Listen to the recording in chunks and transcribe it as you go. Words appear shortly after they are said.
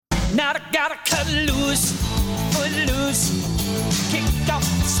Now I gotta cut loose, foot loose, kick off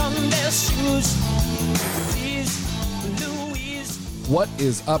Sunday shoes. Please, Louise. What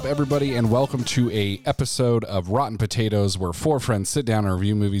is up, everybody, and welcome to a episode of Rotten Potatoes, where four friends sit down and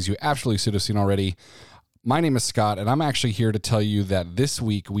review movies you absolutely should have seen already. My name is Scott, and I'm actually here to tell you that this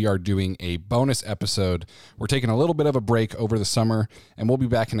week we are doing a bonus episode. We're taking a little bit of a break over the summer, and we'll be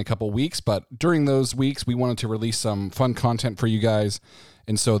back in a couple weeks, but during those weeks, we wanted to release some fun content for you guys.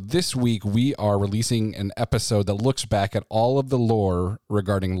 And so this week, we are releasing an episode that looks back at all of the lore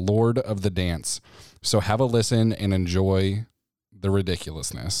regarding Lord of the Dance. So have a listen and enjoy the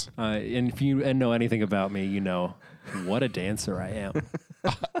ridiculousness. And if you know anything about me, you know what a dancer I am.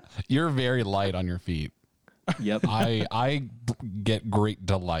 You're very light on your feet. Yep. I get great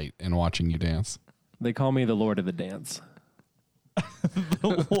delight in watching you dance. They call me the Lord of the Dance.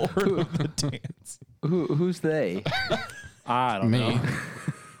 The Lord of the Dance. Who's they? I don't Me. know.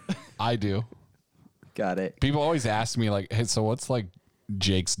 I do. Got it. People always ask me, like, hey, so what's, like,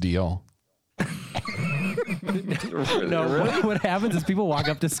 Jake's deal? No, what happens is people walk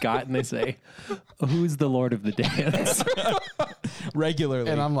up to Scott and they say, "Who's the Lord of the Dance?" Regularly.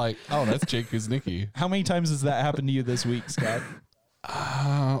 And I'm like, oh, that's Jake Kuznicki. How many times has that happened to you this week, Scott?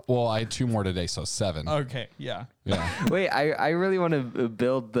 Well, I had two more today, so 7. Okay, yeah. Yeah. Wait, I really want to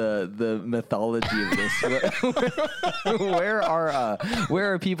build the mythology of this.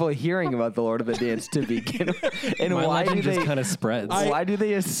 Where are people hearing about the Lord of the Dance to begin with? And My why do legend they just kind of spreads. why do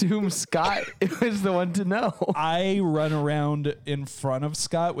they assume Scott is the one to know? I run around in front of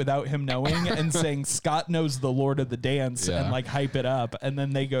Scott without him knowing and saying Scott knows the Lord of the Dance Yeah. and like hype it up, and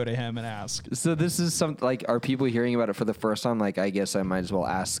then they go to him and ask. So this is something like, are people hearing about it for the first time? Like, I guess I might as well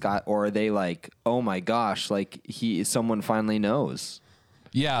ask Scott, or are they like, oh my gosh, like someone finally knows?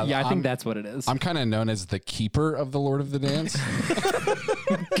 Yeah. yeah, I think that's what it is. I'm kind of known as the keeper of the Lord of the Dance.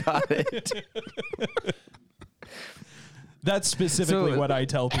 Got it. That's specifically So- what I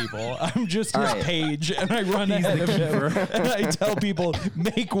tell people. I'm just All his right. page, and I run ahead of him, and I tell people,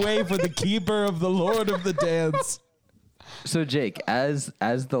 make way for the keeper of the Lord of the Dance. So Jake, as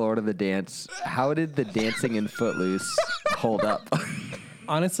the Lord of the Dance, how did the dancing in Footloose hold up?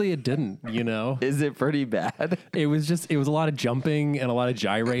 Honestly, it didn't, you know? Is it pretty bad? It was a lot of jumping and a lot of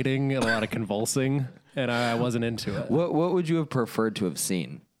gyrating and a lot of convulsing, and I wasn't into it. What would you have preferred to have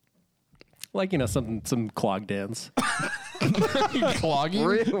seen? Like, you know, some clog dance. Clogging?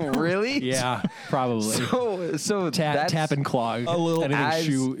 Really? Yeah, probably. So that's, Tap and clog. A little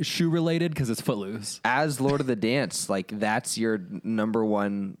anything shoe related because it's Footloose. as Lord of the Dance, like that's your number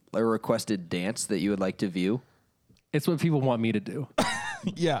one requested dance that you would like to view. It's what people want me to do.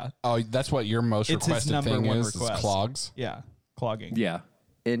 Yeah, Oh, that's what your most it's his requested number thing one is request. clogs? Yeah, clogging. Yeah.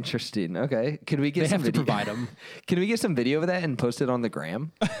 Interesting. Okay, could we get They some have to video? provide them. Can we get some video of that and post it on the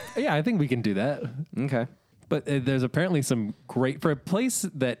gram? Yeah, I think we can do that. Okay. But there's apparently some great, for a place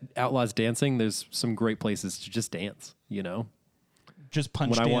that outlaws dancing, there's some great places to just dance, you know? Just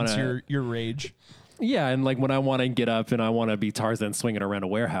punch When I dance wanna- your rage. Yeah, and like when I want to get up and I want to be Tarzan swinging around a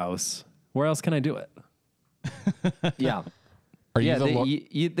warehouse, where else can I do it? Yeah. Are you Yeah, the Lord?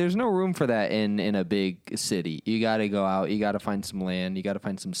 there's no room for that in a big city. You got to go out. You got to find some land. You got to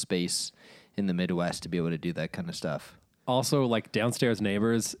find some space in the Midwest to be able to do that kind of stuff. Also, like downstairs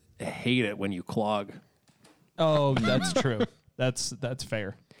neighbors hate it when you clog. Oh, that's true. That's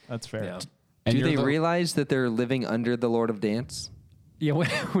fair. That's fair. Yeah. And do you're they the- realize that they're living under the Lord of Dance? Yeah,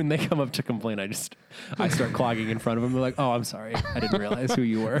 when they come up to complain, I start clogging in front of them. They're like, "Oh, I'm sorry, I didn't realize who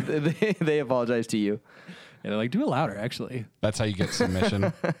you were." They apologize to you. And they're like, "Do it louder, actually." That's how you get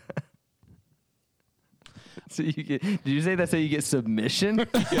submission. So did you say that's how you get submission?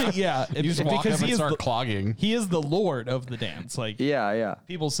 Yeah, You just walk because up and he is start the, clogging. he is the Lord of the dance. Like yeah.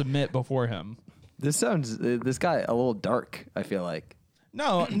 people submit before him. This guy a little dark, I feel like.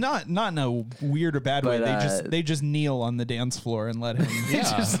 No, not in a weird or bad way. But, They just kneel on the dance floor and let him. Yeah.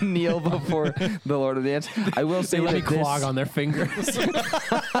 Just kneel before the Lord of the Dance. I will say They let me that this, clog on their fingers.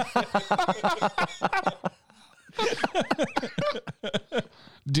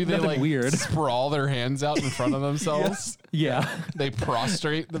 Do they Nothing like weird. sprawl their hands out in front of themselves? Yeah. They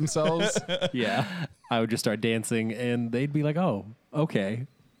prostrate themselves? Yeah. I would just start dancing and they'd be like, "Oh, okay."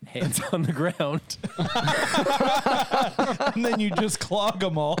 Hands on the ground. And then you just clog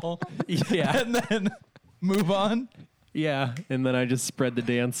them all, Yeah. and then move on. Yeah. And then I just spread the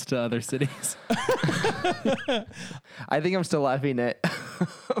dance to other cities. I think I'm still laughing at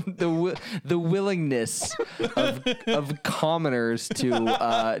the willingness of commoners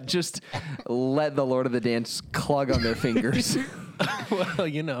to just let the Lord of the Dance clog on their fingers. Well,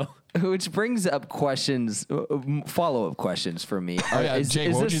 you know. Which brings up questions, follow-up questions for me. Oh, yeah, Jake,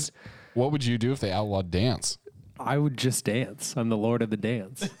 Is what would you do if they outlawed dance? I would just dance. I'm the Lord of the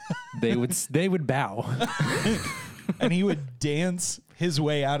dance. They would bow. And he would dance his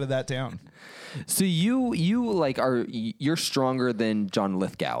way out of that town. So you you're stronger than John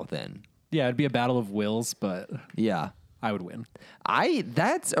Lithgow then? Yeah, it'd be a battle of wills, but Yeah. I would win.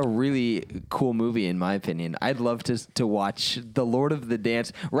 That's a really cool movie in my opinion. I'd love to watch The Lord of the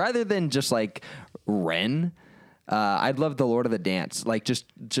Dance rather than just like Ren. I'd love The Lord of the Dance. Like just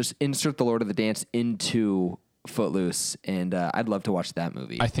insert The Lord of the Dance into Footloose, and I'd love to watch that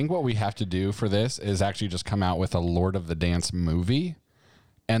movie. I think what we have to do for this is actually just come out with a Lord of the Dance movie.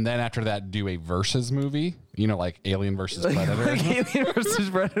 And then after that, do a versus movie, like Alien versus Predator. Like Alien versus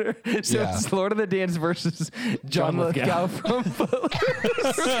Predator. So Yeah. it's Lord of the Dance versus John Lithgow from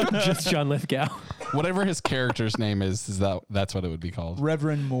Footloose. Just John Lithgow. Whatever his character's name is that's what it would be called.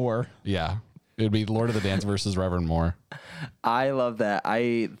 Reverend Moore. Yeah. It would be Lord of the Dance versus Reverend Moore. I love that.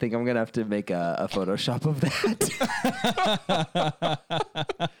 I think I'm going to have to make a Photoshop of that.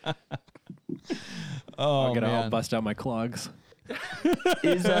 Oh, I'm gonna all man. bust out my clogs.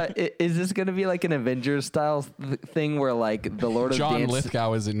 Is this going to be like an Avengers style thing where like the Lord of John Dance?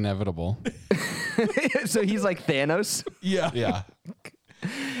 Lithgow is inevitable. So he's like Thanos. Yeah. Yeah.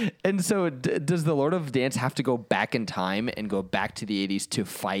 And so does the Lord of Dance have to go back in time and go back to the 80s to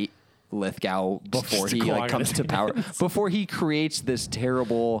fight Lithgow before Just he clawing like comes his to power? Before he creates this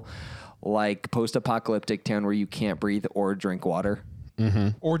terrible like post-apocalyptic town where you can't breathe or drink water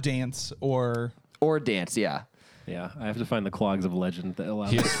Or dance or dance, yeah. Yeah, I have to find the clogs of legend that allow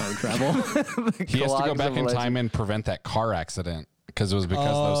me He- to time travel. He has to go Clogs back of in legend. time and prevent that car accident because it was because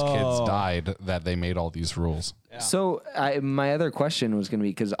those kids died that they made all these rules. So my other question was going to be,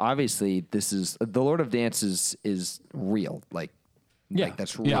 because obviously this is the Lord of Dance is real, like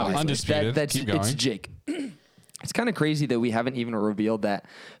that's real. Yeah, undisputed. That's Keep going. It's Jake. It's kind of crazy that we haven't even revealed that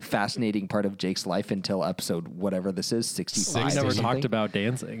fascinating part of Jake's life until episode whatever this is, 65. We Six, never or talked about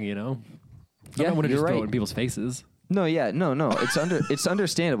dancing, I Yeah, don't want to you're just throw right. it in people's faces. No, it's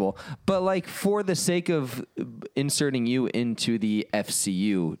understandable. But like for the sake of inserting you into the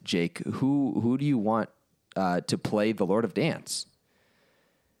FCU, Jake, who do you want to play the Lord of Dance?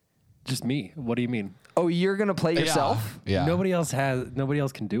 Just me. What do you mean? Oh, you're gonna play yourself? Yeah. Nobody else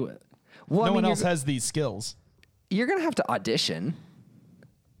can do it. Well, no one you're else has these skills. You're gonna have to audition.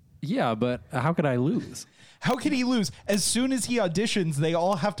 Yeah, but how could I lose? How can he lose? As soon as he auditions, they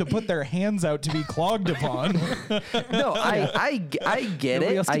all have to put their hands out to be clogged upon. No, I get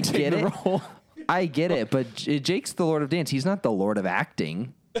Nobody it. else can I take get the it. role. I get it. But Jake's the Lord of Dance. He's not the Lord of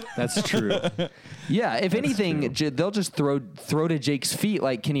Acting. That's true. Yeah, if anything, they'll just throw to Jake's feet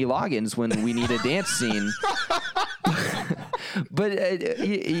like Kenny Loggins when we need a dance scene. But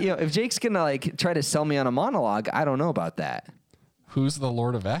if Jake's gonna like try to sell me on a monologue, I don't know about that. Who's the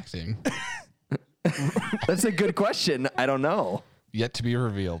Lord of Acting? That's a good question. I don't know. Yet to be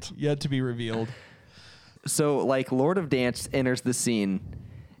revealed. Yet to be revealed. So like Lord of Dance enters the scene,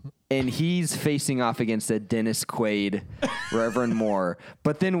 and he's facing off against a Dennis Quaid, Reverend Moore.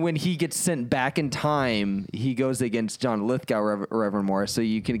 But then when he gets sent back in time, he goes against John Lithgow, Reverend Moore. So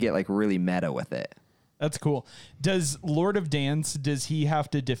you can get like really meta with it. That's cool. Does Lord of Dance, does he have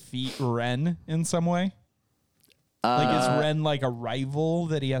to defeat Ren in some way? Like is Ren like a rival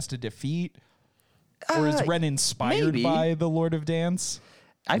that he has to defeat? Or is Ren inspired maybe. by the Lord of Dance?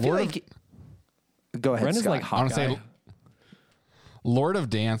 I feel Lord like. Go ahead, Ren is Scott. like I want to Hawkeye. say Lord of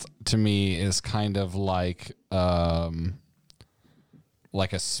Dance to me is kind of like a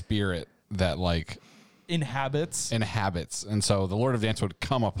spirit that like Inhabits. inhabits. And so the Lord of Dance would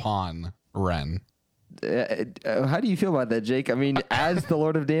come upon Ren. How do you feel about that, Jake? I mean, as the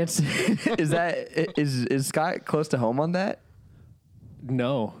Lord of Dance, is Scott close to home on that?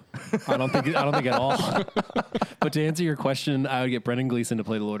 No, I don't think at all. But to answer your question, I would get Brendan Gleeson to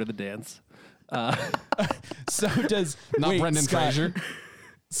play the Lord of the Dance. So does Not wait, Brendan Scott, Fraser.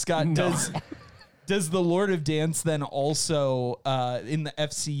 Scott, No. does the Lord of Dance then also in the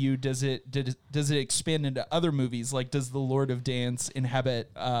FCU does it expand into other movies? Like does the Lord of Dance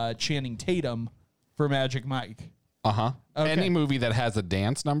inhabit Channing Tatum for Magic Mike? Uh-huh. Okay. Any movie that has a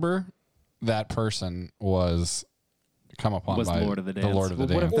dance number, that person was come upon Was by the Lord of the Dance. Lord of the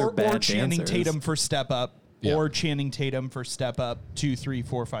Well, what Dance. if they're Or bad Channing dancers? Tatum for Step Up, Yeah. or Channing Tatum for Step Up 2, 3,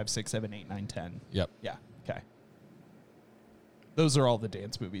 4, 5, 6, 7, 8, 9, 10. Yep. Yeah. Okay. Those are all the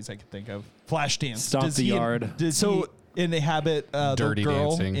dance movies I could think of. Flashdance. Stomp the Yard. Does he inhabit Dirty the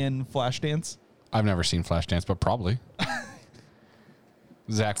girl Dancing. in Flashdance? I've never seen Flashdance, but probably.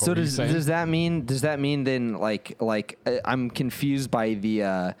 Zach, what So were you does saying? that mean then like I'm confused by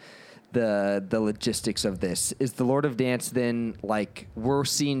the logistics of this. Is the Lord of Dance then like we're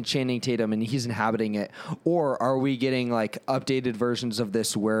seeing Channing Tatum and he's inhabiting it, or are we getting like updated versions of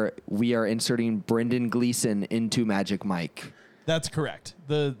this where we are inserting Brendan Gleeson into Magic Mike? That's correct.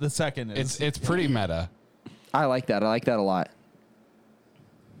 The second is It's pretty meta. I like that. I like that a lot.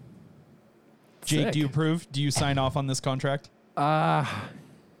 Jake, Sick. do you approve? Do you sign off on this contract? Yeah.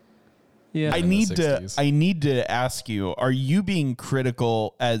 I in the need 60s. to. I need to ask you: are you being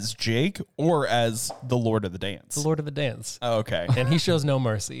critical as Jake or as the Lord of the Dance? The Lord of the Dance. Oh, okay. And he shows no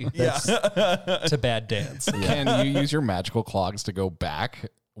mercy. That's to bad dance. Can you use your magical clogs to go back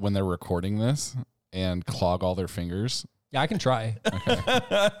when they're recording this and clog all their fingers? Yeah, I can try.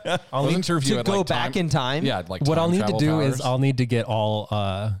 I'll Wasn't need, sure if you To had, go like, back time- in time? Yeah, like what time I'll need to travel do powers. is I'll need to get all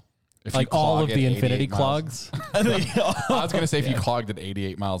If you like all clog of at the 88 infinity miles- clogs. I was gonna say if you clogged at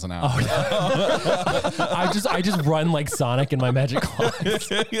 88 miles an hour. I just run like Sonic in my magic clogs.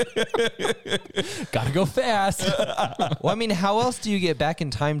 Gotta go fast. Well, I mean, how else do you get back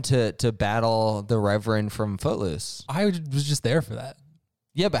in time to battle the Reverend from Footloose? I was just there for that.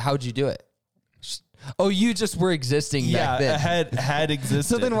 Yeah, but how'd you do it? Oh, you just were existing Yeah, back then. had existed.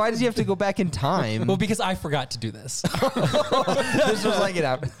 So then why did you have to go back in time? Well, because I forgot to do this. This was like it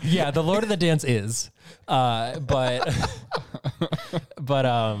happened. Yeah, the Lord of the Dance is, but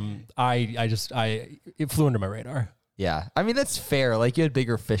it flew under my radar. Yeah. I mean, that's fair. Like, you had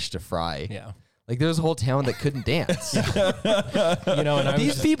bigger fish to fry. Yeah, Like, there was a whole town that couldn't dance. you know, and I was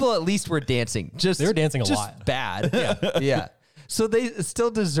These just, people at least were dancing. Just They were dancing a just lot. bad. Yeah. So they still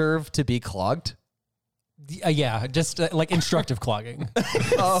deserve to be clogged. just like instructive clogging.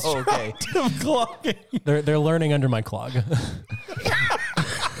 Oh, okay. They're learning under my clog.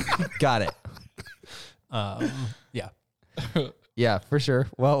 Got it. Yeah. Yeah, for sure.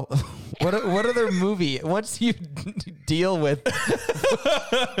 Well, what other movie? Once you deal with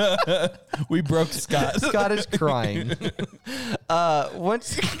we broke Scott. Scottish crying,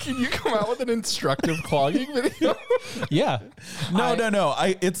 once Can you come out with an instructive clogging video? Yeah. No.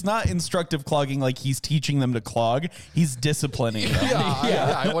 It's not instructive clogging. Like he's teaching them to clog. He's disciplining them.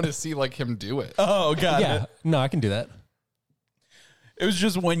 Yeah, I want to see like him do it. Oh, got Yeah. it. No, I can do that. It was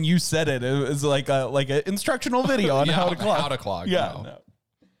just when you said it. It was like an instructional video on Yeah, how to clog. How to clog. Yeah. no.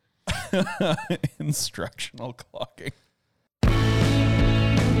 No. Instructional clogging.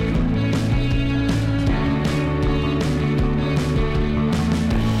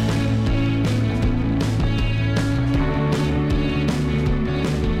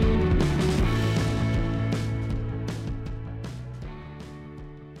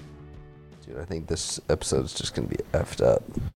 Dude, I think this episode's just gonna be effed up.